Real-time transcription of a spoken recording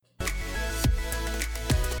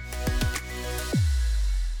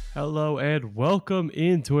Hello and welcome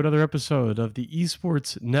into another episode of the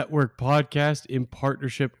Esports Network podcast in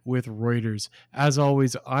partnership with Reuters. As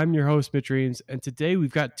always, I'm your host, Mitch Reams, and today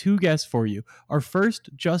we've got two guests for you. Our first,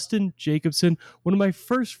 Justin Jacobson, one of my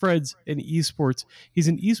first friends in esports. He's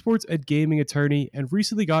an esports and gaming attorney and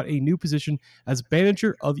recently got a new position as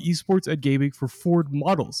manager of esports and gaming for Ford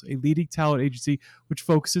Models, a leading talent agency which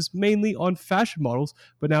focuses mainly on fashion models,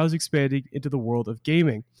 but now is expanding into the world of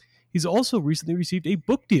gaming. He's also recently received a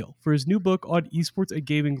book deal for his new book on esports and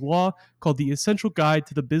gaming law called The Essential Guide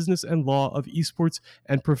to the Business and Law of Esports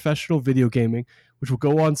and Professional Video Gaming, which will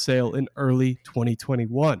go on sale in early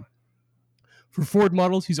 2021. For Ford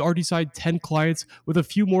Models, he's already signed 10 clients, with a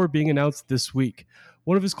few more being announced this week.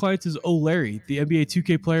 One of his clients is O'Larry, the NBA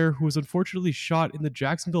 2K player who was unfortunately shot in the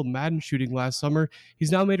Jacksonville Madden shooting last summer.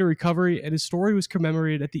 He's now made a recovery, and his story was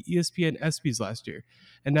commemorated at the ESPN ESPYs last year.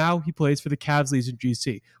 And now he plays for the Cavs Legion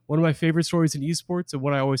GC, one of my favorite stories in esports and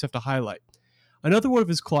one I always have to highlight. Another one of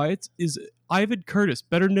his clients is Ivan Curtis,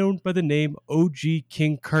 better known by the name OG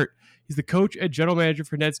King Kurt. He's the coach and general manager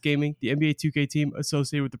for Nets Gaming, the NBA 2K team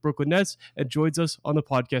associated with the Brooklyn Nets, and joins us on the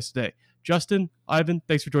podcast today. Justin, Ivan,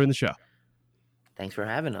 thanks for joining the show. Thanks for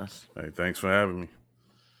having us. Hey, thanks for having me.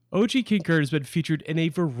 OG King Kurt has been featured in a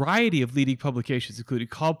variety of leading publications, including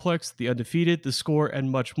Complex, The Undefeated, The Score,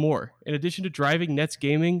 and much more. In addition to driving Nets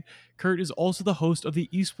Gaming, Kurt is also the host of the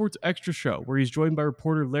Esports Extra Show, where he's joined by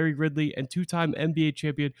reporter Larry Ridley and two-time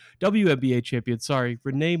WNBA champion,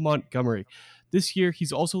 Renee Montgomery. This year,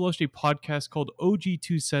 he's also launched a podcast called OG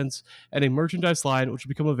 2 Cents and a merchandise line, which will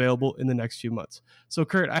become available in the next few months. So,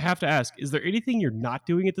 Kurt, I have to ask, is there anything you're not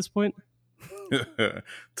doing at this point?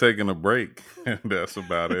 Taking a break. That's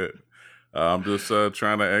about it. I'm just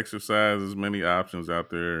trying to exercise as many options out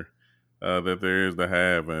there that there is to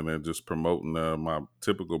have, and just promoting my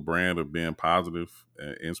typical brand of being positive,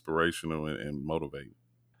 inspirational, and motivating.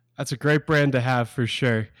 That's a great brand to have for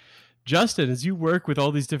sure. Justin, as you work with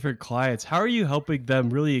all these different clients, how are you helping them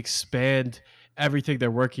really expand everything they're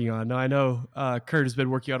working on? Now, I know Kurt has been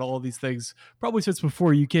working on all of these things probably since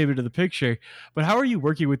before you came into the picture, but how are you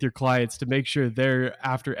working with your clients to make sure they're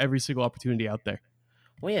after every single opportunity out there?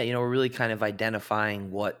 Well, yeah, we're really kind of identifying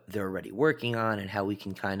what they're already working on and how we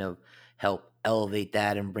can kind of help elevate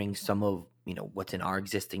that and bring some of, what's in our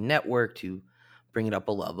existing network to bring it up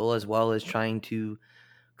a level, as well as trying to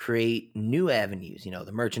create new avenues,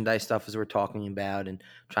 the merchandise stuff as we're talking about, and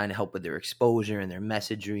trying to help with their exposure and their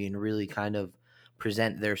messagery and really kind of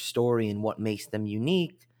present their story and what makes them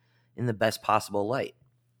unique in the best possible light.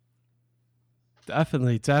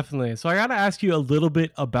 Definitely. So I got to ask you a little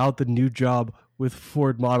bit about the new job with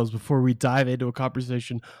Ford Models before we dive into a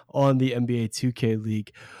conversation on the NBA 2K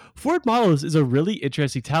League. Ford Models is a really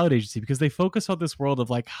interesting talent agency because they focus on this world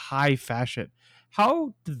of like high fashion.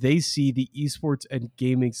 How do they see the esports and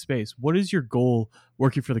gaming space? What is your goal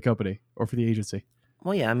working for the company or for the agency?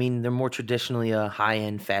 Well, yeah, they're more traditionally a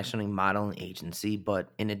high-end fashion and modeling agency, but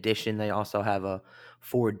in addition, they also have a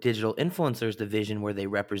Ford Digital Influencers division where they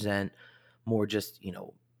represent more just,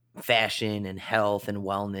 fashion and health and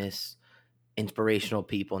wellness, inspirational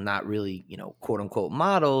people, not really, quote unquote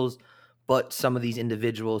models, but some of these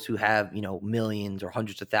individuals who have, millions or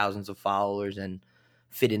hundreds of thousands of followers and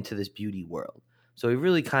fit into this beauty world. So we've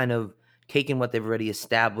really kind of taken what they've already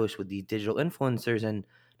established with these digital influencers and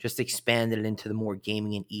just expanded it into the more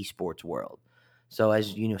gaming and esports world. So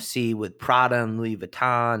as see with Prada and Louis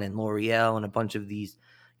Vuitton and L'Oreal and a bunch of these,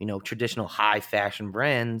 traditional high fashion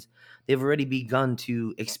brands, they've already begun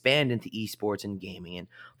to expand into esports and gaming and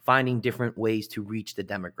finding different ways to reach the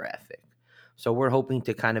demographic. So we're hoping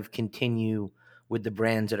to kind of continue with the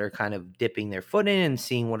brands that are kind of dipping their foot in and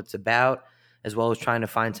seeing what it's about, as well as trying to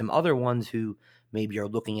find some other ones who maybe are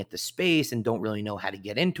looking at the space and don't really know how to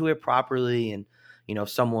get into it properly. And,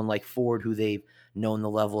 someone like Ford, who they've known the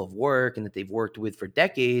level of work and that they've worked with for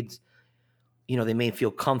decades, they may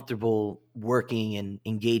feel comfortable working and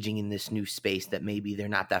engaging in this new space that maybe they're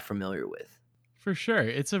not that familiar with. For sure.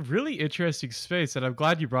 It's a really interesting space, and I'm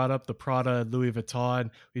glad you brought up the Prada, Louis Vuitton.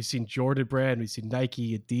 We've seen Jordan Brand, we've seen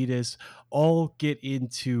Nike, Adidas, all get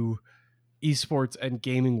into esports and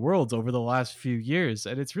gaming worlds over the last few years.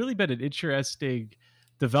 And it's really been an interesting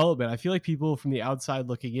development. I feel like people from the outside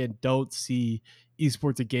looking in don't see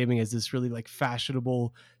esports and gaming as this really like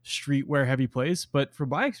fashionable streetwear heavy place, but from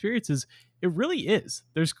my experiences it really is.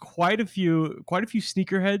 There's quite a few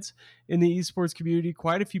sneakerheads in the esports community,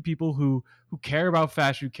 quite a few people who care about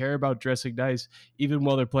fashion, who care about dressing nice even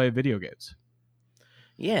while they're playing video games.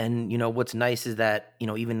 Yeah, and what's nice is that,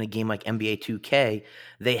 even a game like NBA 2K,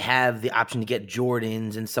 they have the option to get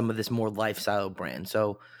Jordans and some of this more lifestyle brand.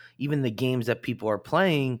 So even the games that people are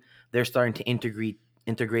playing, they're starting to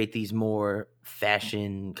integrate these more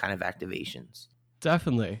fashion kind of activations.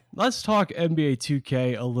 Definitely. Let's talk NBA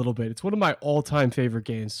 2K a little bit. It's one of my all-time favorite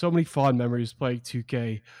games. So many fond memories playing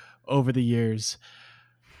 2K over the years.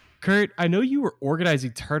 Kurt, I know you were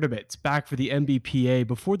organizing tournaments back for the NBPA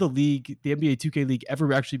before the league, the NBA 2K League,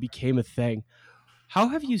 ever actually became a thing. How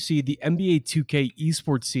have you seen the NBA 2K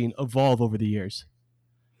esports scene evolve over the years?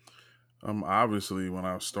 Obviously, when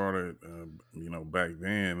I started, back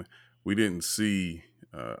then, we didn't see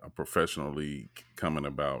a professional league coming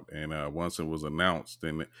about, and once it was announced,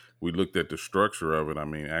 and we looked at the structure of it. I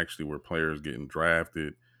mean, actually, where players getting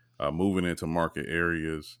drafted, moving into market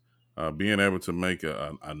areas, being able to make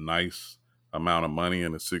a nice amount of money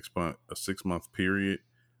in a 6 month period,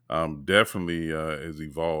 definitely has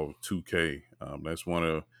evolved 2K. That's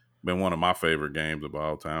been one of my favorite games of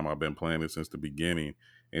all time. I've been playing it since the beginning,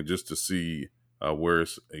 and just to see where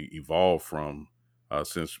it's evolved from,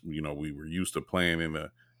 since we were used to playing in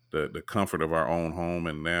the comfort of our own home,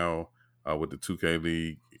 and now with the 2K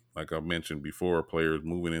League, like I mentioned before, players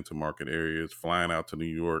moving into market areas, flying out to New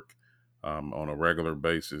York on a regular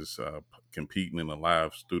basis, competing in a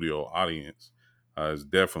live studio audience, has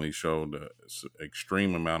definitely shown the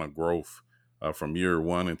extreme amount of growth from year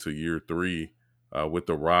one into year three, with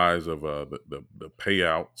the rise of the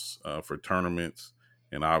payouts for tournaments,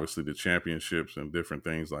 and obviously the championships and different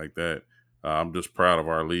things like that. I'm just proud of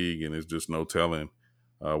our league, and it's just no telling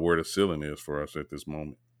where the ceiling is for us at this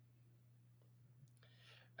moment.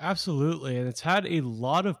 Absolutely. And it's had a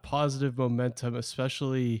lot of positive momentum,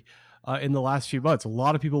 especially in the last few months. A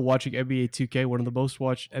lot of people watching NBA 2K, one of the most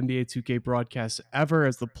watched NBA 2K broadcasts ever,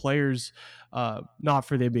 as the players, not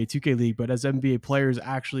for the NBA 2K League, but as NBA players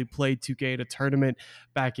actually played 2K in a tournament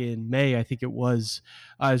back in May, I think it was.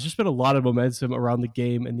 There's just been a lot of momentum around the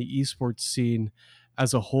game and the esports scene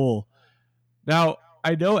as a whole. Now,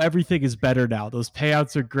 I know everything is better now. Those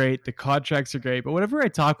payouts are great, the contracts are great, but whenever I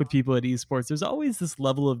talk with people at esports, there's always this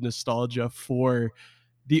level of nostalgia for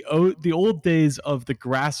the old days of the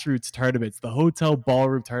grassroots tournaments, the hotel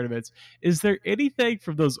ballroom tournaments. Is there anything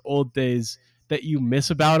from those old days that you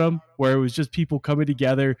miss about them, where it was just people coming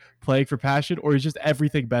together, playing for passion, or is just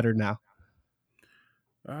everything better now?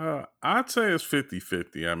 I'd say it's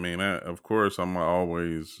 50-50. I mean, of course, I'm gonna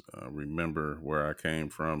always remember where I came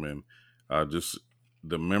from, and just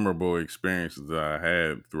the memorable experiences that I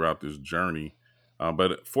had throughout this journey.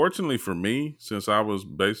 But fortunately for me, since I was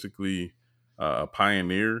basically a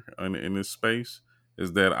pioneer in this space,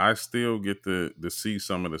 is that I still get to see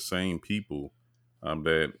some of the same people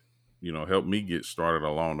that helped me get started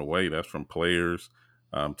along the way. That's from players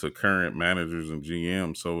to current managers and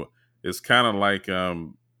GMs. So it's kind of like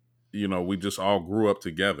we just all grew up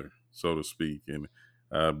together, so to speak, and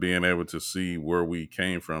being able to see where we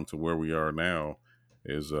came from to where we are now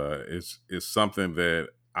is something that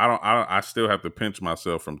I still have to pinch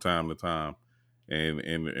myself from time to time,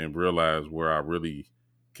 and realize where I really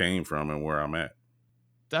came from and where I'm at.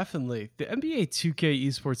 Definitely. The NBA 2K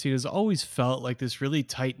esports scene has always felt like this really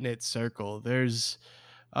tight knit circle. There's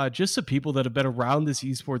just some people that have been around this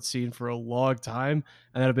esports scene for a long time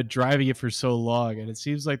and that have been driving it for so long. And it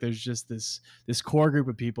seems like there's just this core group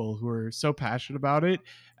of people who are so passionate about it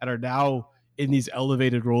and are now in these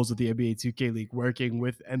elevated roles of the NBA 2K League, working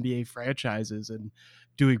with NBA franchises and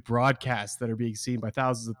doing broadcasts that are being seen by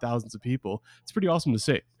thousands and thousands of people. It's pretty awesome to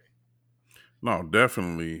see. No,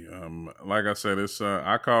 definitely. Like I said, it's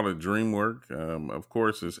I call it dream work. Of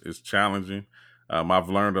course, it's challenging. I've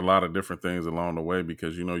learned a lot of different things along the way,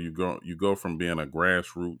 because you go from being a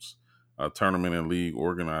grassroots tournament and league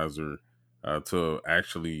organizer to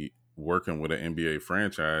actually working with an NBA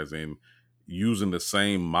franchise and using the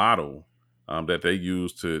same model that they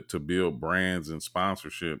use to build brands and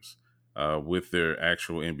sponsorships with their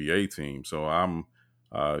actual NBA team. So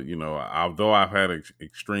although I've had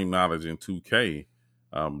extreme knowledge in 2K,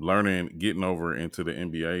 getting over into the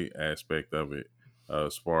NBA aspect of it,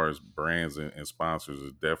 as far as brands and sponsors,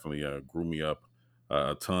 has definitely grew me up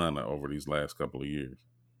a ton over these last couple of years.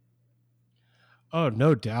 Oh,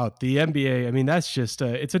 no doubt. The NBA, I mean, that's just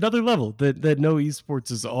it's another level that no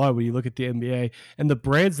esports is on when you look at the NBA and the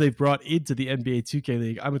brands they've brought into the NBA 2K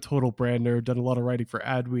League. I'm a total brand nerd, done a lot of writing for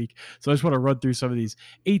Adweek, so I just want to run through some of these.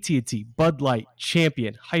 AT&T, Bud Light,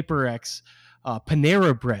 Champion, HyperX,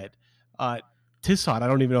 Panera Bread, uh, Tissot, I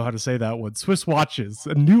don't even know how to say that one. Swiss Watches,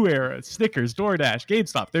 a New Era, Snickers, DoorDash,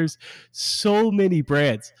 GameStop. There's so many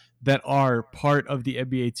brands that are part of the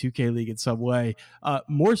NBA 2K League in some way,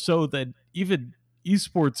 more so than even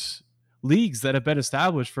esports leagues that have been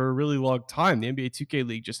established for a really long time. The NBA 2K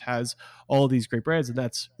League just has all of these great brands, and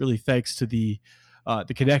that's really thanks to the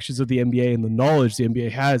the connections of the NBA and the knowledge the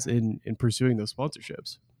NBA has in pursuing those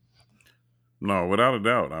sponsorships. No, without a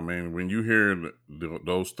doubt. I mean, when you hear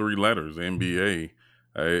those three letters, NBA,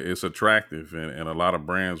 it's attractive, and a lot of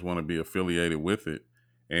brands want to be affiliated with it.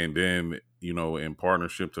 And then, in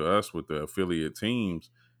partnership to us with the affiliate teams,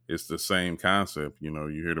 it's the same concept. You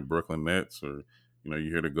hear the Brooklyn Nets, or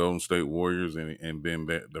you hear the Golden State Warriors, and then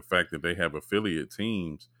the fact that they have affiliate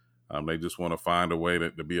teams, they just want to find a way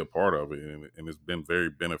to be a part of it, and it's been very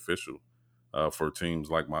beneficial for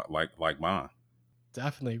teams like mine.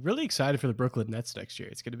 Definitely, really excited for the Brooklyn Nets next year.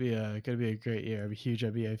 It's gonna be a great year. I'm a huge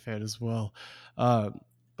NBA fan as well.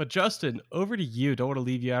 But Justin, over to you. Don't want to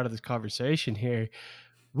leave you out of this conversation here.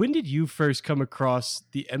 When did you first come across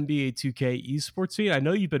the NBA 2K esports scene? I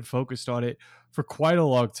know you've been focused on it for quite a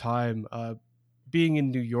long time. Being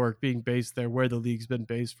in New York, being based there, where the league's been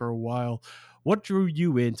based for a while. What drew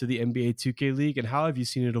you into the NBA 2K League, and how have you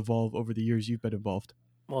seen it evolve over the years you've been involved?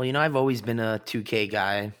 Well, I've always been a 2K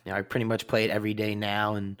guy. I pretty much play it every day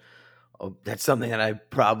now, and that's something that I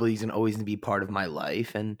probably is going to always be part of my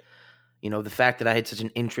life. And the fact that I had such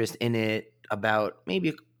an interest in it about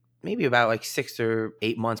maybe about like 6 or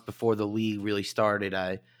 8 months before the league really started,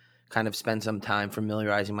 I kind of spent some time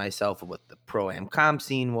familiarizing myself with what the pro-am comp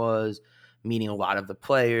scene was, meeting a lot of the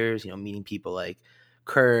players, meeting people like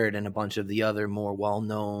Kurt and a bunch of the other more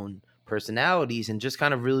well-known personalities, and just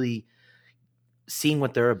kind of really seeing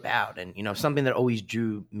what they're about. And something that always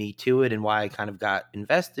drew me to it and why I kind of got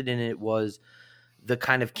invested in it was the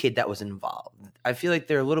kind of kid that was involved. I feel like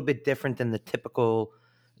they're a little bit different than the typical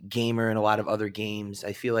gamer in a lot of other games.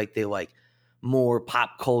 I feel like they like more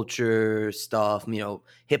pop culture stuff,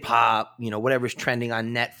 hip hop, whatever's trending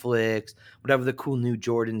on Netflix, whatever the cool new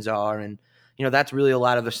Jordans are. And that's really a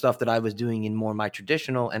lot of the stuff that I was doing in more my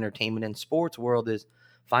traditional entertainment and sports world, is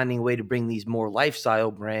finding a way to bring these more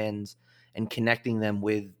lifestyle brands and connecting them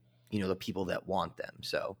with the people that want them.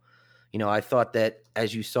 So I thought that,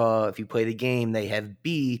 as you saw, if you play the game, they have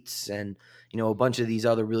Beats and a bunch of these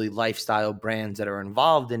other really lifestyle brands that are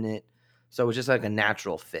involved in it. So it was just like a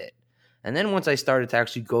natural fit. And then once I started to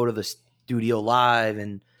actually go to the studio live,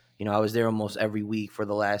 and I was there almost every week for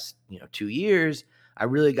the last 2 years, I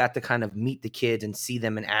really got to kind of meet the kids and see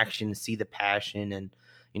them in action, see the passion. And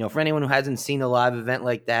for anyone who hasn't seen a live event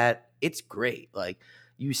like that, it's great. Like,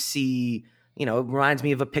 you see, it reminds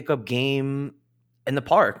me of a pickup game in the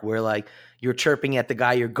park where like you're chirping at the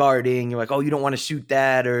guy you're guarding. You're like, oh, you don't want to shoot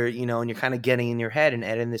that, or and you're kind of getting in your head and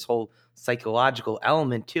adding this whole psychological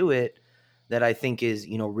element to it that I think is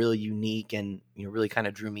really unique and really kind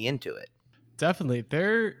of drew me into it. Definitely.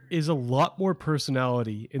 There is a lot more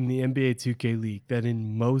personality in the NBA 2K League than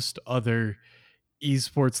in most other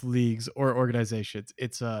esports leagues or organizations.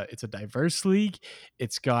 It's a diverse league.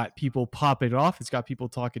 It's got people popping off. It's got people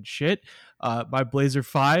talking shit. My Blazer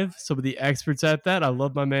 5, some of the experts at that. I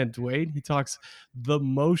love my man Dwayne. He talks the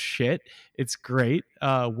most shit. It's great.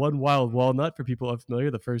 One Wild Walnut, for people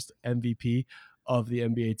unfamiliar, the first MVP of the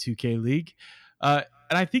NBA 2K League.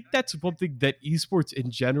 And I think that's one thing that esports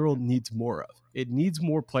in general needs more of. It needs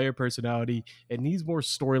more player personality. It needs more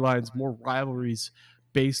storylines, more rivalries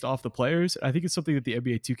based off the players. I think it's something that the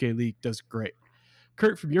NBA 2K League does great.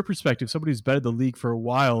 Kurt, from your perspective, somebody who's been in the league for a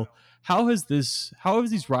while, how have these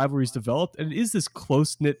rivalries developed? And is this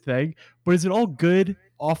close knit thing, but is it all good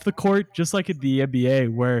off the court, just like in the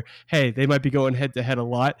NBA, where hey, they might be going head to head a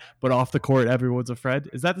lot, but off the court, everyone's a friend?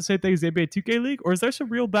 Is that the same thing as the NBA 2K League, or is there some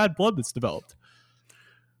real bad blood that's developed?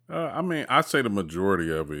 I mean, I'd say the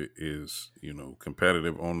majority of it is,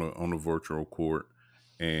 competitive on the virtual court,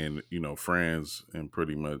 and friends, and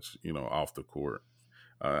pretty much off the court.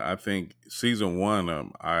 I think season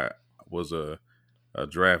one, I was a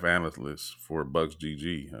draft analyst for Bucks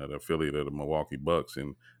GG, the affiliate of the Milwaukee Bucks,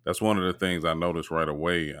 and that's one of the things I noticed right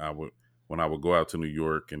away. When I would go out to New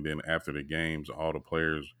York, and then after the games, all the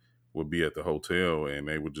players would be at the hotel, and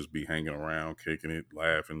they would just be hanging around, kicking it,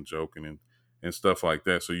 laughing, joking, and stuff like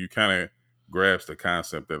that. So you kind of grasp the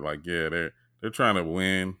concept that, like, yeah, they're trying to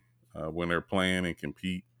win when they're playing and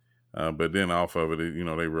compete, but then off of it,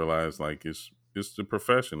 they realize like it's the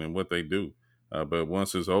profession and what they do. But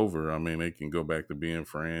once it's over, I mean, they can go back to being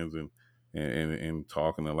friends and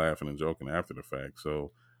talking and laughing and joking after the fact.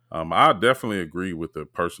 So I definitely agree with the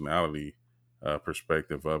personality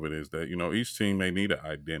perspective of it. Is that each team, they need an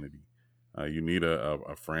identity. You need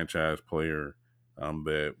a franchise player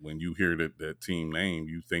that when you hear that team name,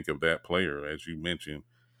 you think of that player, as you mentioned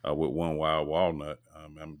with One Wild Walnut.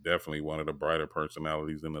 I'm definitely one of the brighter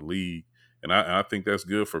personalities in the league, and I think that's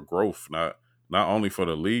good for growth, not only for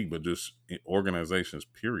the league, but just organizations,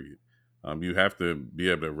 period. You have to be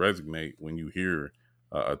able to resonate when you hear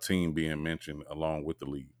a team being mentioned along with the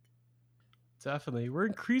league. Definitely. We're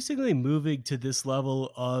increasingly moving to this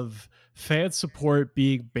level of fan support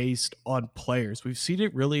being based on players. We've seen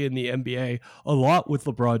it really in the NBA a lot with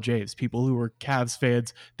LeBron James, people who were Cavs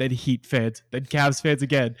fans, then Heat fans, then Cavs fans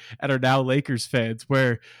again, and are now Lakers fans,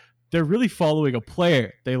 where they're really following a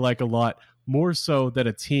player they like a lot more so than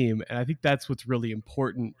a team. And I think that's what's really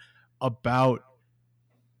important about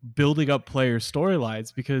building up player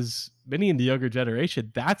storylines, because many in the younger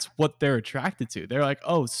generation, that's what they're attracted to. They're like,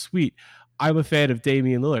 oh, sweet. I'm a fan of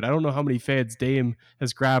Damian Lillard. I don't know how many fans Dame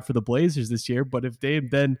has grabbed for the Blazers this year, but if Dame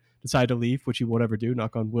then decide to leave, which he won't ever do,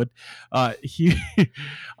 knock on wood, he,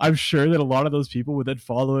 I'm sure that a lot of those people would then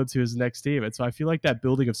follow him to his next team. And so I feel like that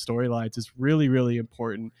building of storylines is really, really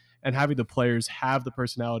important. And having the players have the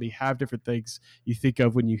personality, have different things you think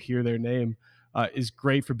of when you hear their name, is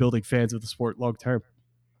great for building fans of the sport long term.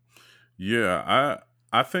 Yeah,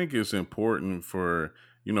 I think it's important for,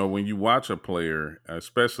 when you watch a player,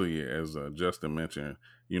 especially as Justin mentioned,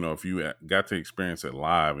 if you got to experience it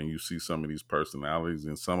live and you see some of these personalities,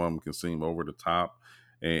 and some of them can seem over the top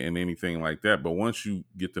and anything like that. But once you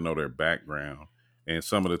get to know their background and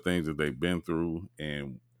some of the things that they've been through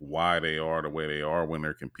and why they are the way they are when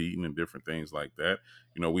they're competing and different things like that,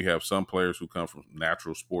 we have some players who come from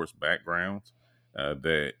natural sports backgrounds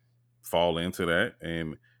that fall into that.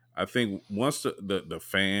 And I think once the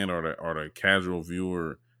fan or the casual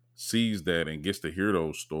viewer sees that and gets to hear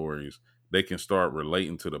those stories, they can start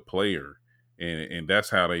relating to the player, and that's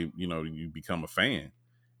how they you become a fan.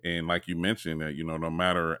 And like you mentioned, that no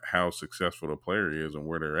matter how successful the player is and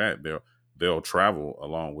where they're at, they'll travel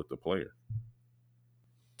along with the player.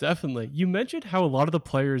 Definitely. You mentioned how a lot of the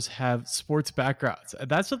players have sports backgrounds. And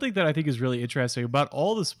that's something that I think is really interesting about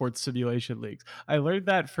all the sports simulation leagues. I learned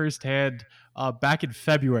that firsthand back in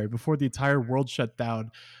February before the entire world shut down.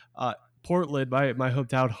 Portland, my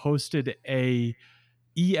hometown, hosted a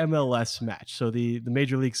EMLS match, so the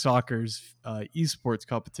Major League Soccer's esports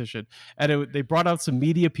competition, and they brought out some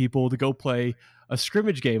media people to go play a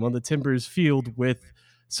scrimmage game on the Timbers field with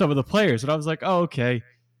some of the players, and I was like, oh, okay,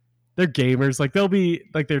 they're gamers. Like they'll be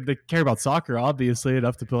like they care about soccer obviously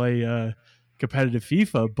enough to play competitive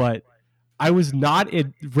FIFA, but I was not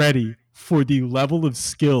ready for the level of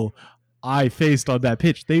skill I faced on that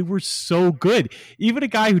pitch. They were so good. Even a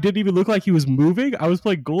guy who didn't even look like he was moving, I was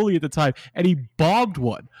playing goalie at the time, and he bombed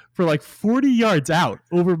one for like 40 yards out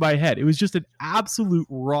over my head. It was just an absolute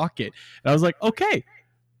rocket. And I was like, okay,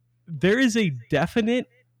 there is a definite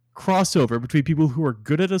crossover between people who are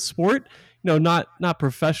good at a sport, not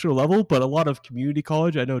professional level, but a lot of community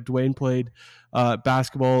college. I know Dwayne played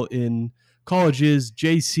basketball in colleges,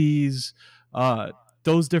 JCs,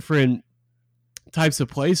 those different types of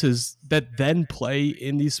places that then play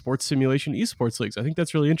in these sports simulation esports leagues. I think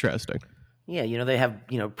that's really interesting. Yeah, they have,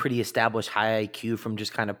 pretty established high IQ from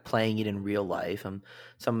just kind of playing it in real life.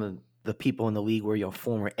 Some of the people in the league were,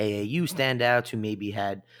 former AAU standouts who maybe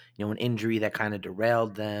had, an injury that kind of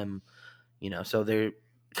derailed them, so they're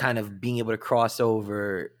kind of being able to cross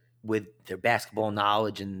over with their basketball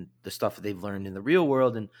knowledge and the stuff that they've learned in the real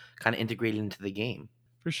world and kind of integrate it into the game.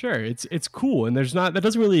 For sure. It's cool. And that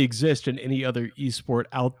doesn't really exist in any other esport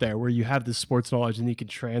out there, where you have this sports knowledge and you can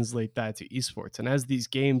translate that to esports. And as these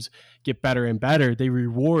games get better and better, they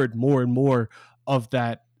reward more and more of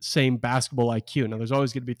that same basketball IQ. Now there's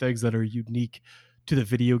always going to be things that are unique to the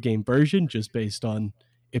video game version just based on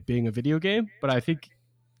it being a video game. But I think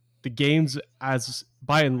the games, as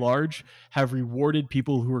by and large, have rewarded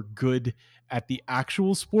people who are good at the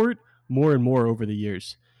actual sport more and more over the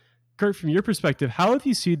years. Kurt, from your perspective, how have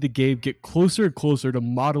you seen the game get closer and closer to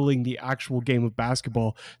modeling the actual game of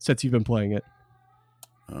basketball since you've been playing it?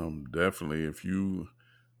 Definitely. If you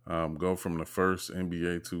go from the first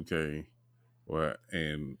NBA 2K,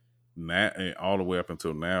 and all the way up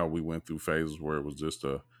until now, we went through phases where it was just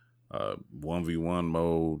a 1v1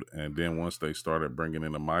 mode, and then once they started bringing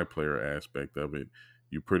in the my player aspect of it,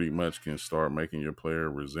 you pretty much can start making your player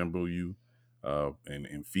resemble you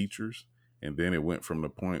in features. And then it went from the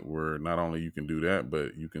point where not only you can do that,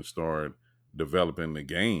 but you can start developing the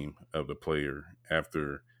game of the player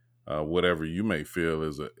after whatever you may feel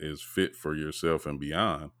is fit for yourself and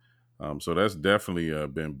beyond. So that's definitely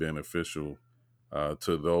been beneficial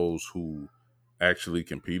to those who actually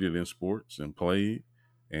competed in sports and played,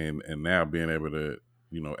 and now being able to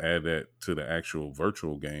add that to the actual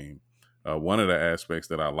virtual game. One of the aspects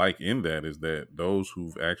that I like in that is that those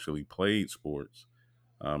who've actually played sports,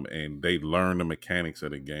 and they learn the mechanics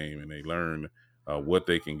of the game, and they learn what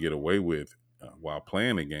they can get away with while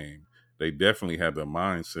playing the game. They definitely have the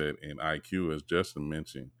mindset and IQ, as Justin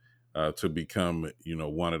mentioned, to become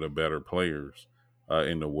one of the better players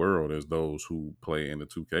in the world as those who play in the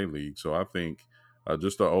 2K league. So I think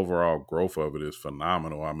just the overall growth of it is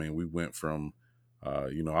phenomenal. I mean, we went from,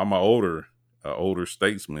 I'm an older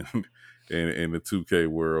statesman in the 2K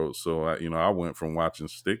world. So I went from watching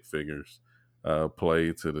stick figures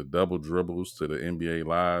play to the double dribbles to the NBA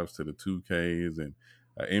lives to the 2Ks and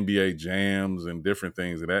NBA jams and different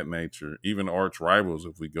things of that nature. Even arch rivals,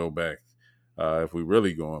 if we go back, if we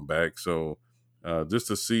really going back. So just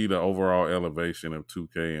to see the overall elevation of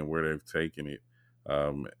 2K and where they've taken it,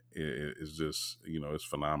 it's just, it's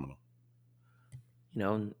phenomenal.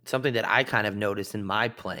 Something that I kind of noticed in my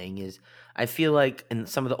playing is I feel like in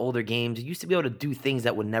some of the older games, you used to be able to do things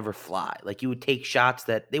that would never fly. Like you would take shots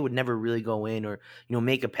that they would never really go in, or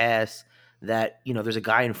make a pass that there's a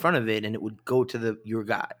guy in front of it and it would go to your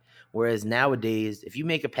guy. Whereas nowadays, if you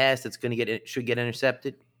make a pass that's going to should get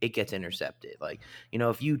intercepted, it gets intercepted. Like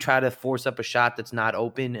if you try to force up a shot that's not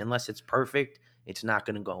open, unless it's perfect, it's not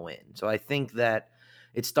going to go in. So I think that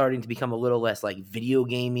it's starting to become a little less like video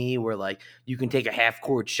gamey, where like you can take a half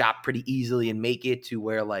court shot pretty easily and make it, to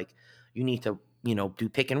where like you need to do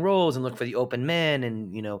pick and rolls and look for the open man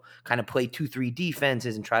and kind of play 2-3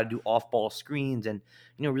 defenses and try to do off ball screens and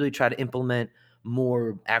really try to implement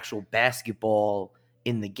more actual basketball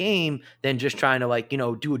in the game than just trying to like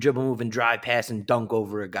do a dribble move and drive pass and dunk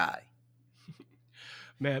over a guy.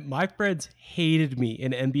 Man, my friends hated me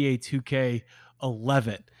in NBA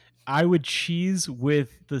 2K11. I would cheese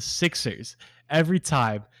with the Sixers every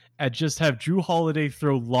time and just have Drew Holiday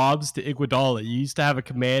throw lobs to Iguodala. You used to have a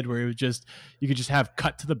command where you could just have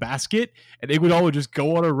cut to the basket, and Iguodala would just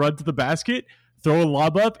go on a run to the basket, throw a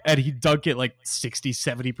lob up, and he'd dunk it like 60,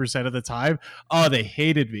 70% of the time. Oh, they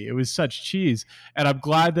hated me. It was such cheese. And I'm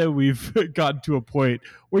glad that we've gotten to a point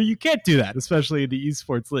where you can't do that, especially in the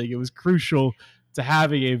esports league. It was crucial to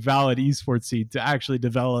having a valid esports scene to actually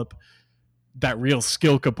develop that real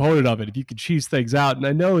skill component of it. If you could cheese things out, and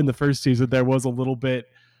I know in the first season there was a little bit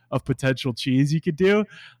of potential cheese you could do,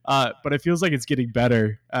 but it feels like it's getting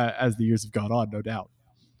better as the years have gone on, no doubt.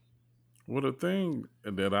 Well, the thing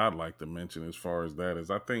that I'd like to mention as far as that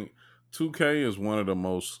is I think 2K is one of the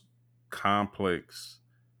most complex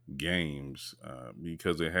games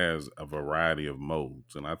because it has a variety of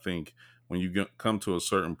modes. And I think when you come to a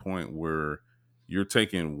certain point where you're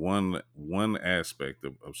taking one aspect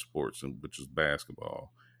of sports, which is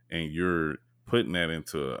basketball, and you're putting that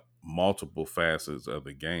into multiple facets of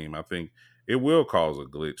the game, I think it will cause a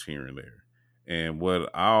glitch here and there. And what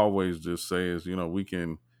I always just say is, we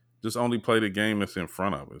can just only play the game that's in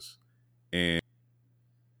front of us. And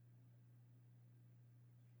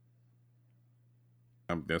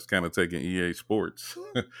that's kind of taking EA Sports,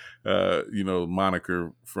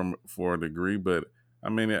 moniker for a degree. But I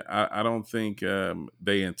mean, I don't think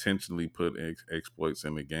they intentionally put exploits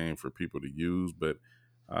in the game for people to use, but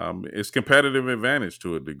it's competitive advantage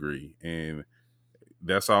to a degree. And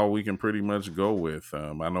that's all we can pretty much go with.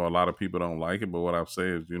 I know a lot of people don't like it, but what I'll say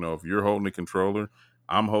is, if you're holding the controller,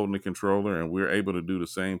 I'm holding the controller, and we're able to do the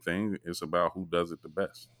same thing, it's about who does it the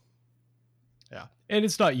best. Yeah, and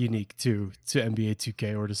it's not unique to NBA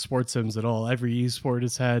 2K or to sports sims at all. Every esport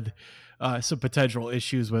has had some potential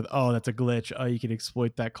issues with, that's a glitch. You can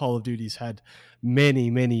exploit that. Call of Duty's had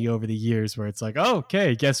many over the years where it's like,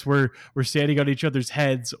 okay, guess we're standing on each other's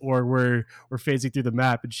heads, or we're phasing through the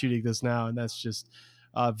map and shooting this now, and that's just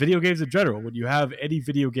video games in general. When you have any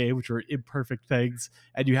video game, which are imperfect things,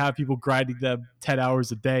 and you have people grinding them 10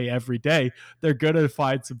 hours a day every day, they're gonna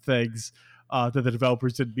find some things that the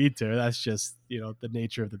developers didn't mean to. That's just the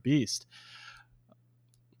nature of the beast.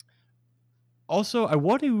 Also, I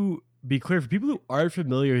want to be clear for people who aren't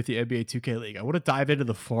familiar with the NBA 2K League. I want to dive into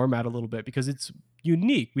the format a little bit because it's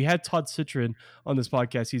unique. We had Todd Citron on this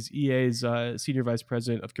podcast. He's EA's senior vice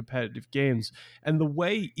president of competitive games, and the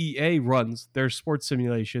way EA runs their sports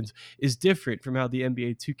simulations is different from how the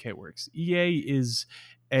NBA 2K works. EA is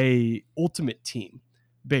a ultimate team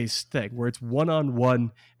based thing where it's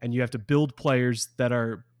one-on-one, and you have to build players that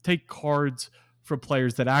take cards from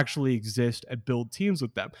players that actually exist and build teams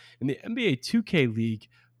with them. In the NBA 2K League,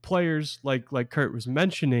 players like Kurt was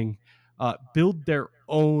mentioning build their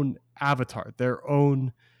own avatar, their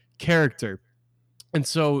own character. And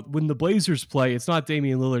so when the Blazers play, it's not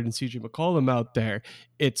Damian Lillard and CJ McCollum out there.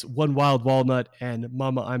 It's One Wild Walnut and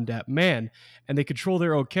Mama I'm Dat Man, and they control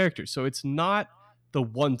their own characters. So it's not the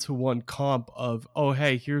one-to-one comp of,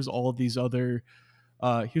 hey, here's all these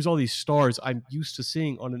stars I'm used to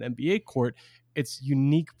seeing on an NBA court. It's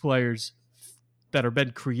unique players that are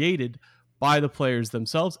been created by the players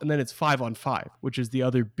themselves, and then it's 5-on-5, which is the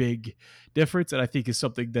other big difference, and I think is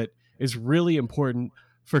something that is really important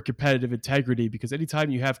for competitive integrity, because anytime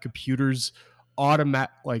you have computers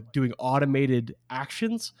doing automated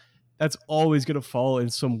actions, that's always going to fall in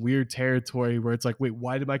some weird territory where it's like, wait,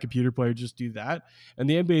 why did my computer player just do that? And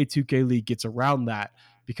the NBA 2K League gets around that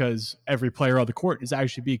because every player on the court is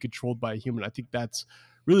actually being controlled by a human. I think that's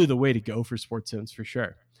really the way to go for sports sims for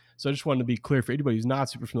sure. So I just wanted to be clear for anybody who's not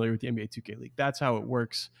super familiar with the NBA 2K League. That's how it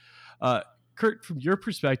works. Kurt, from your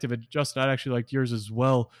perspective, and Justin, I'd actually like yours as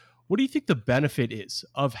well. What do you think the benefit is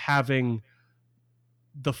of having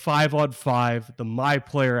the 5-on-5, the my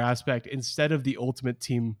player aspect, instead of the ultimate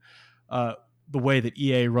team, the way that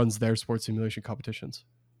EA runs their sports simulation competitions?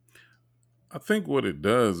 I think what it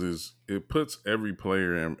does is it puts every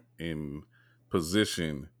player in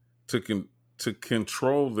position to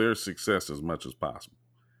control their success as much as possible.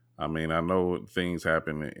 I mean, I know things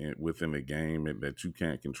happen within the game that you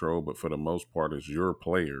can't control, but for the most part, it's your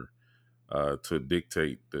player to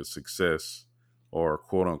dictate the success or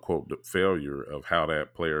quote unquote the failure of how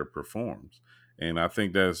that player performs. And I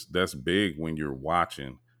think that's big when you're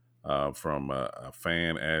watching from a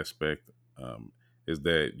fan aspect. Is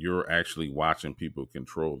that you're actually watching people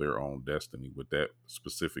control their own destiny with that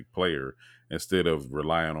specific player instead of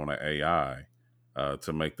relying on an AI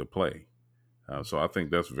to make the play. So I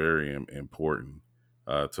think that's very important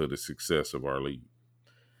to the success of our league.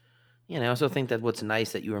 Yeah, and I also think that what's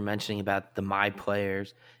nice that you were mentioning about the my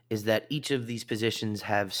players is that each of these positions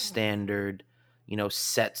have standard,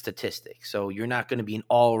 set statistics. So you're not going to be an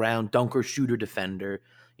all-around dunker, shooter, defender.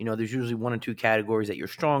 There's usually one or two categories that you're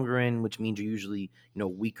stronger in, which means you're usually,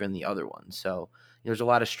 weaker in the other ones. So there's a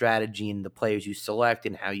lot of strategy in the players you select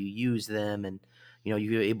and how you use them, and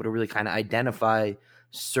you're able to really kind of identify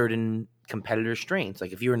certain competitor strengths.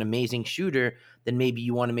 Like if you're an amazing shooter, then maybe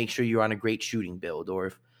you want to make sure you're on a great shooting build, or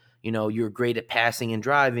if you're great at passing and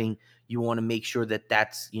driving, you want to make sure that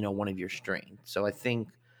that's, one of your strengths. So I think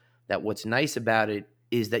that what's nice about it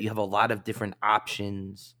is that you have a lot of different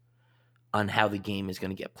options on how the game is going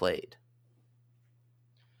to get played.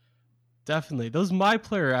 Definitely. Those my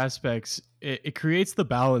player aspects, it creates the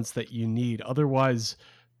balance that you need. Otherwise,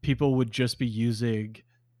 people would just be using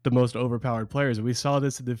the most overpowered players. And we saw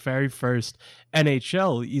this in the very first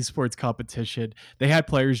NHL esports competition. They had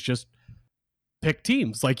players just pick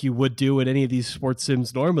teams like you would do in any of these sports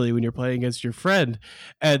sims normally when you're playing against your friend.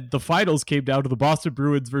 And the finals came down to the Boston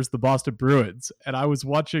Bruins versus the Boston Bruins. And I was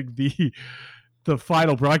watching the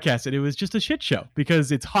final broadcast, and it was just a shit show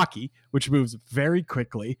because it's hockey, which moves very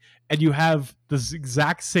quickly, and you have the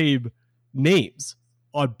exact same names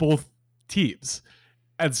on both teams.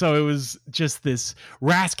 And so it was just this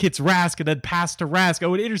Rask hits Rask and then pass to Rask.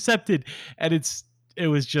 Oh, it intercepted. And it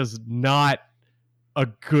was just not a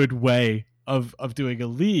good way of doing a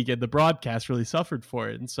league, and the broadcast really suffered for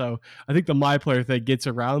it. And so I think the my player thing gets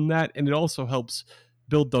around that, and it also helps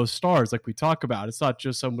build those stars like we talk about. It's not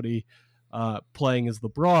just somebody playing as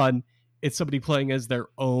LeBron, it's somebody playing as their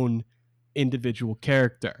own individual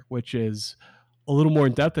character, which is a little more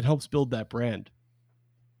in depth and helps build that brand.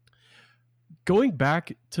 Going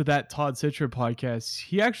back to that Todd Citron podcast,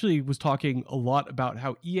 he actually was talking a lot about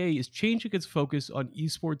how EA is changing its focus on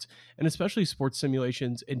esports and especially sports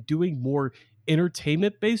simulations and doing more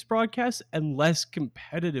entertainment-based broadcasts and less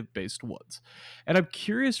competitive-based ones. And I'm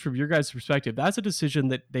curious from your guys' perspective, that's a decision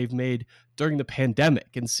that they've made during the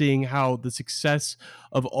pandemic and seeing how the success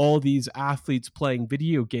of all these athletes playing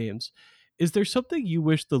video games. Is there something you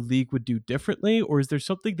wish the league would do differently, or is there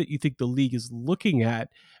something that you think the league is looking at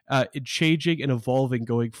in changing and evolving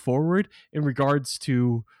going forward in regards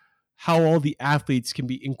to how all the athletes can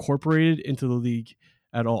be incorporated into the league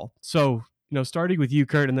at all? So, starting with you,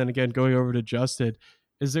 Kurt, and then again going over to Justin,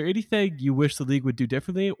 is there anything you wish the league would do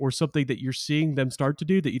differently, or something that you're seeing them start to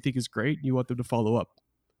do that you think is great and you want them to follow up?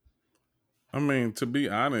 I mean, to be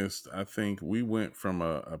honest, I think we went from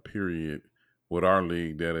a period with our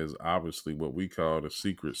league that is obviously what we call the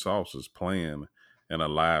secret sauce, is playing in a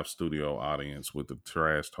live studio audience with the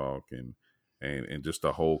trash talk and just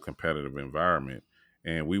a whole competitive environment.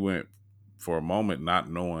 And we went for a moment not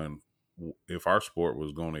knowing if our sport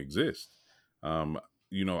was going to exist.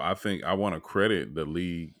 I think I want to credit the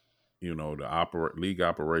league, the league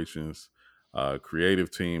operations, creative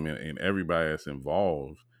team, and everybody that's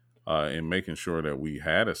involved in making sure that we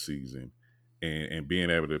had a season and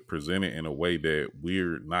being able to present it in a way that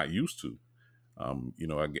we're not used to.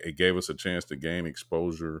 It gave us a chance to gain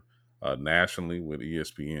exposure nationally with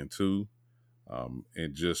ESPN2,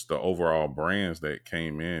 and just the overall brands that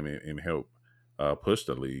came in and helped push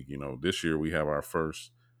the league. This year we have our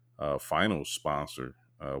first finals sponsor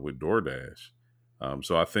with DoorDash.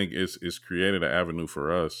 So I think it's created an avenue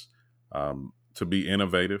for us to be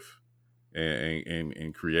innovative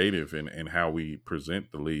and creative in how we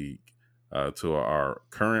present the league to our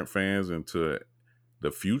current fans and to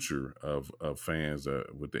the future of fans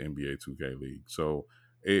with the NBA 2K League. So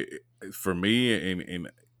for me, in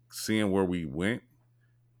seeing where we went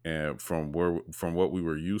and from what we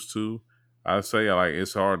were used to, I say like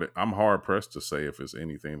it's hard. I'm hard pressed to say if it's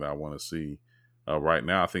anything that I want to see right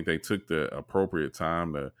now. I think they took the appropriate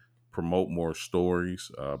time to promote more stories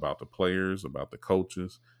about the players, about the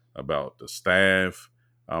coaches, about the staff.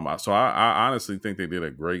 So I honestly think they did a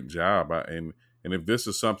great job. And if this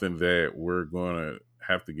is something that we're going to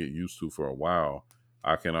have to get used to for a while,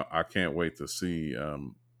 I can't wait to see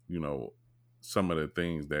you know some of the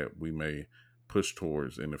things that we may push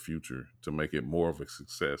towards in the future to make it more of a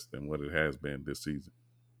success than what it has been this season.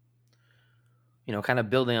 Kind of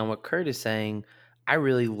building on what Kurt is saying, I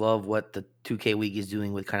really love what the 2K League is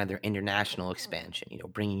doing with kind of their international expansion.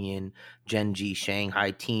 Bringing in Gen G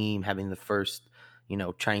Shanghai team, having the first,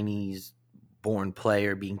 Chinese born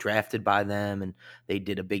player being drafted by them, and they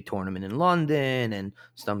did a big tournament in London and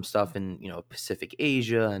some stuff in Pacific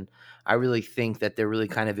Asia. And I really think that they're really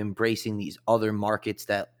kind of embracing these other markets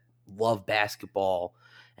that love basketball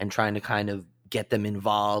and trying to kind of get them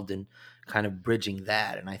involved and kind of bridging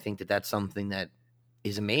that. And I think that that's something that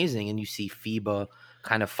is amazing. And you see FIBA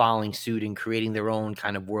kind of following suit and creating their own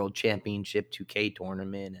kind of world championship 2K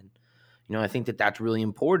tournament. And, I think that that's really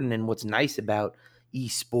important. And what's nice about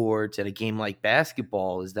esports at a game like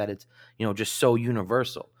basketball is that it's, just so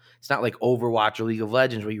universal. It's not like Overwatch or League of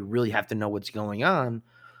Legends where you really have to know what's going on.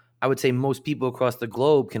 I would say most people across the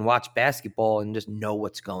globe can watch basketball and just know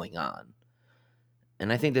what's going on.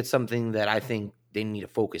 And I think that's something that I think they need to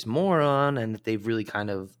focus more on, and that they've really kind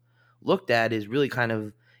of looked at is really kind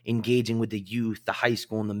of engaging with the youth, the high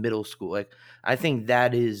school and the middle school. Like, I think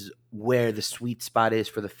that is where the sweet spot is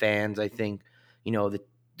for the fans. I think,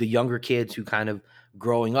 the younger kids who kind of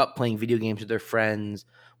growing up playing video games with their friends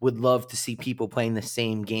would love to see people playing the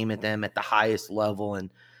same game at them at the highest level and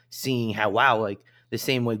seeing how, wow, like the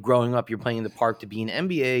same way growing up you're playing in the park to be an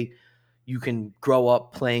NBA, you can grow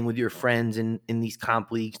up playing with your friends in these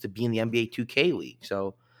comp leagues to be in the NBA 2K league.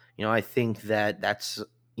 So, I think that that's,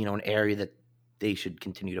 an area that they should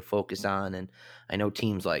continue to focus on. And I know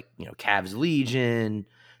teams like, Cavs Legion,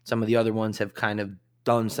 some of the other ones have kind of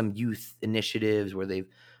done some youth initiatives where they've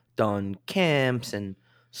done camps and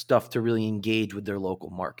stuff to really engage with their local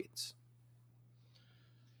markets.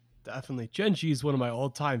 Definitely. Gen G is one of my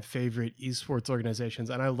all-time favorite esports organizations,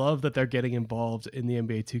 and I love that they're getting involved in the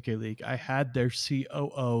NBA 2K League. I had their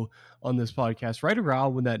COO on this podcast right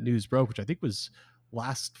around when that news broke, which I think was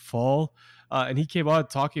last fall, and he came on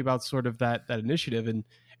talking about sort of that initiative, and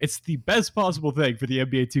it's the best possible thing for the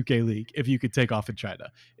NBA 2K League if you could take off in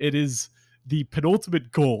China. It is the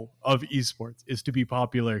penultimate goal of esports is to be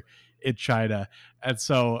popular in China, and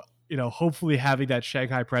so hopefully having that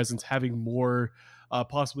Shanghai presence, having more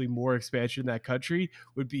possibly more expansion in that country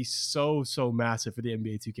would be so massive for the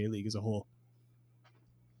NBA 2K League as a whole.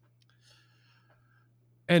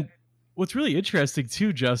 And what's really interesting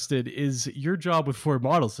too, Justin, is your job with Ford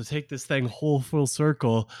Models to take this thing full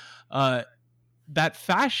circle. That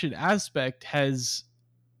fashion aspect has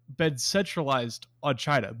been centralized on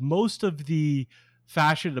China. Most of the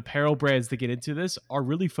fashion apparel brands that get into this are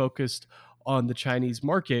really focused on the Chinese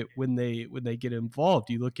market when they get involved.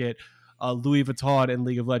 You look at Louis Vuitton and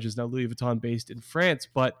League of Legends. Now, Louis Vuitton based in France,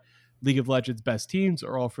 but League of Legends best teams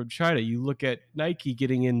are all from China. You look at Nike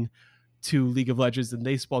getting into League of Legends, and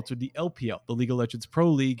they sponsored the LPL, the League of Legends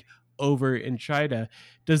Pro League, over in China.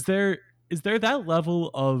 Is there that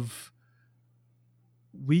level of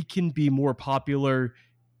we can be more popular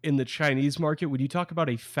in the Chinese market? When you talk about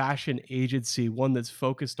a fashion agency, one that's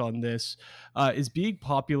focused on this, is being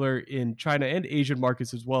popular in China and Asian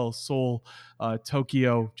markets as well, Seoul,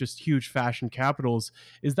 Tokyo, just huge fashion capitals.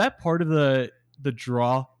 Is that part of the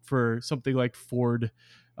draw for something like Ford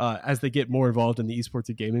as they get more involved in the esports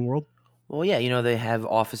and gaming world? Well, yeah, they have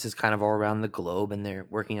offices kind of all around the globe, and they're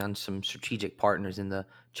working on some strategic partners in the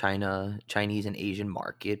Chinese and Asian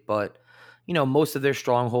market. But, most of their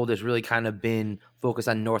stronghold has really kind of been focused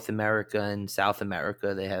on North America and South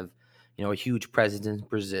America. They have, a huge presence in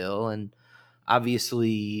Brazil, and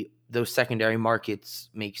obviously those secondary markets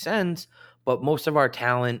make sense, but most of our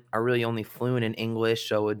talent are really only fluent in English,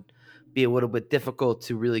 so it would be a little bit difficult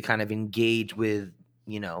to really kind of engage with,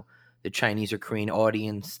 the Chinese or Korean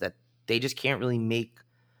audience that they just can't really make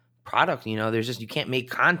product. You can't make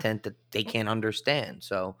content that they can't understand.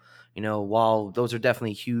 So, while those are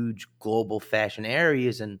definitely huge global fashion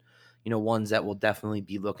areas and, ones that we'll definitely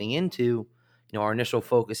be looking into, our initial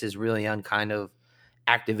focus is really on kind of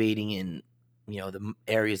activating in, the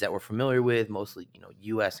areas that we're familiar with, mostly,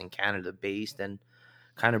 US and Canada based. And,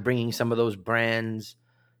 kind of bringing some of those brands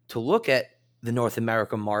to look at the North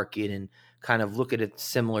America market and kind of look at it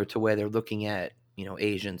similar to where they're looking at,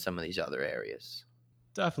 Asia and some of these other areas.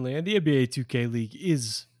 Definitely. And the NBA 2K League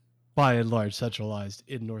is by and large centralized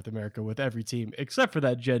in North America with every team except for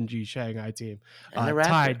that Gen G Shanghai team And the Raptors.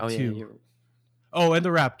 tied oh, to. Yeah, oh, and the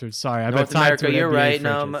Raptors. Sorry, I meant North tied America. to an You're NBA right.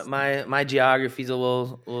 franchise. No, my geography's a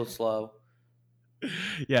little slow.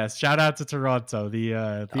 Yes, shout out to Toronto, the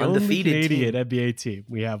only Undefeated Canadian team. NBA team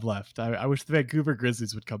we have left. I wish the Vancouver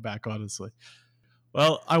Grizzlies would come back, honestly.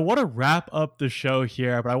 Well, I want to wrap up the show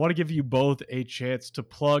here, but I want to give you both a chance to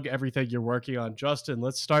plug everything you're working on. Justin,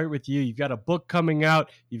 let's start with you. You've got a book coming out.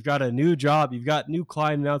 You've got a new job. You've got new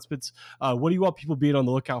client announcements. What do you want people being on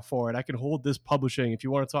the lookout for? And I can hold this publishing. If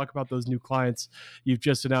you want to talk about those new clients you've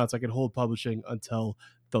just announced, I can hold publishing until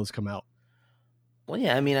those come out. Well,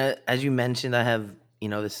 yeah, I mean, as you mentioned, I have,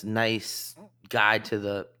 this nice guide to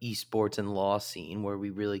the esports and law scene where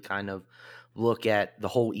we really kind of look at the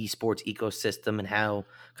whole esports ecosystem and how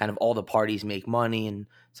kind of all the parties make money and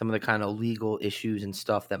some of the kind of legal issues and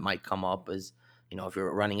stuff that might come up as, if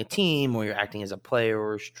you're running a team or you're acting as a player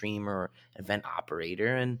or a streamer or event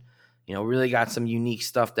operator. And, really got some unique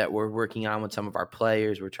stuff that we're working on with some of our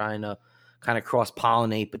players. We're trying to kind of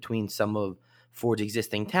cross-pollinate between some of Ford's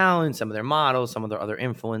existing talent, some of their models, some of their other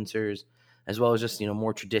influencers, as well as just,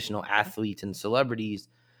 more traditional athletes and celebrities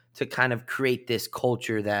to kind of create this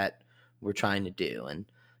culture that we're trying to do. And,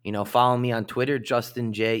 follow me on Twitter,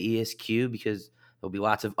 Justin J ESQ, because there'll be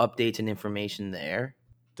lots of updates and information there.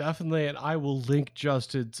 Definitely. And I will link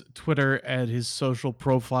Justin's Twitter and his social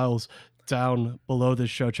profiles down below this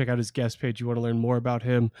show. Check out his guest page. You want to learn more about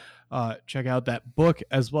him. Check out that book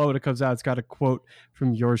as well when it comes out. It's got a quote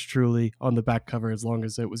from yours truly on the back cover, as long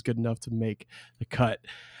as it was good enough to make the cut.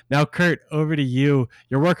 Now, Kurt, over to you.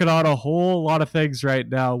 You're working on a whole lot of things right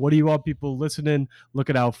now. What do you want people listening,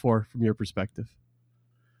 looking out for from your perspective?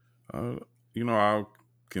 I'll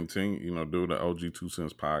continue, do the OG 2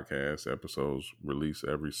 Cents podcast. Episodes release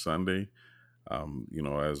every Sunday.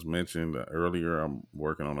 As mentioned earlier, I'm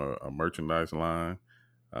working on a merchandise line.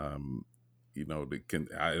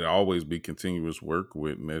 It always be continuous work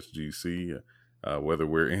with SGC, whether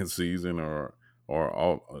we're in season or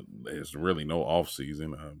all. There's really no off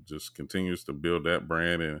season. Just continues to build that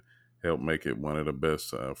brand and help make it one of the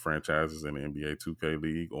best franchises in the NBA 2K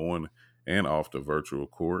League on and off the virtual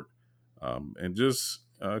court. And just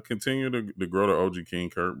continue to grow the OG King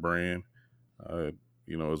Kurt brand.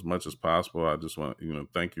 As much as possible. I just want,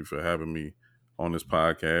 thank you for having me on this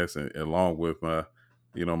podcast, and along with my,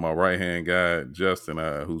 my right-hand guy, Justin,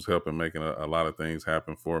 who's helping making a lot of things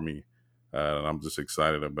happen for me. And I'm just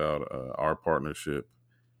excited about our partnership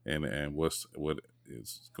and what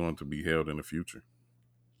is going to be held in the future.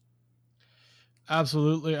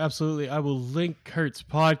 Absolutely. Absolutely. I will link Kurt's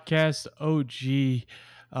podcast, OG.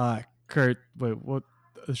 Kurt, wait, what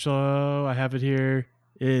show I have it here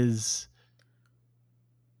is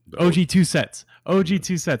OG 2 Cents. OG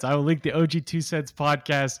 2 Cents. I will link the OG 2 Cents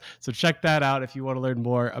podcast. So check that out if you want to learn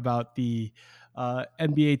more about the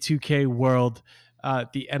NBA 2K world,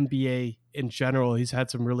 the NBA in general. He's had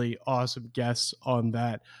some really awesome guests on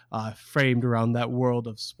that, framed around that world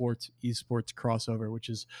of sports, esports crossover, which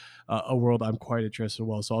is a world I'm quite interested in.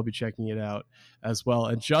 Well, so I'll be checking it out as well.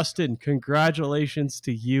 And Justin, congratulations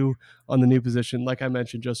to you on the new position. Like I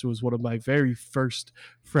mentioned, Justin was one of my very first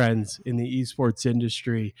friends in the esports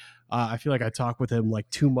industry. I feel like I talked with him like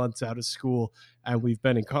 2 months out of school, and we've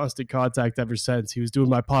been in constant contact ever since. He was doing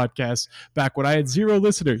my podcast back when I had 0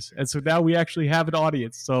 listeners, and so now we actually have an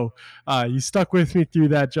audience. So you stuck with me through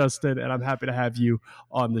that, Justin, and I'm happy to have you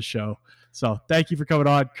on the show. So thank you for coming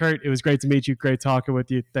on, Kurt. It was great to meet you. Great talking with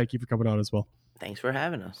you. Thank you for coming on as well. Thanks for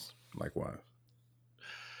having us. Likewise.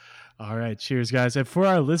 All right. Cheers, guys. And for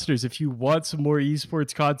our listeners, if you want some more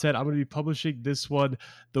esports content, I'm going to be publishing this one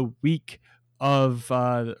the week of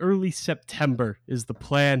early September is the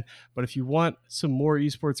plan. But if you want some more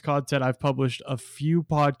esports content, I've published a few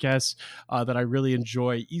podcasts that I really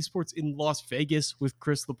enjoy. Esports in Las Vegas with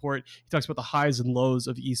Chris Laporte. He talks about the highs and lows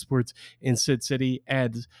of esports in Sid City.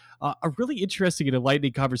 And a really interesting and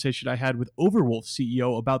enlightening conversation I had with Overwolf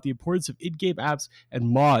CEO about the importance of in-game apps and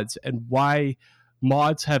mods and why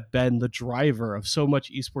mods have been the driver of so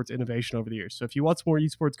much esports innovation over the years. So if you want some more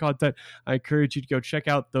esports content, I encourage you to go check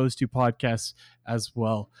out those 2 podcasts as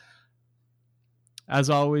well. As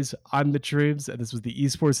always, I'm Mitch Reeves, and this was the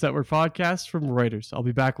Esports Network podcast from Reuters. I'll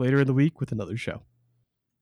be back later in the week with another show.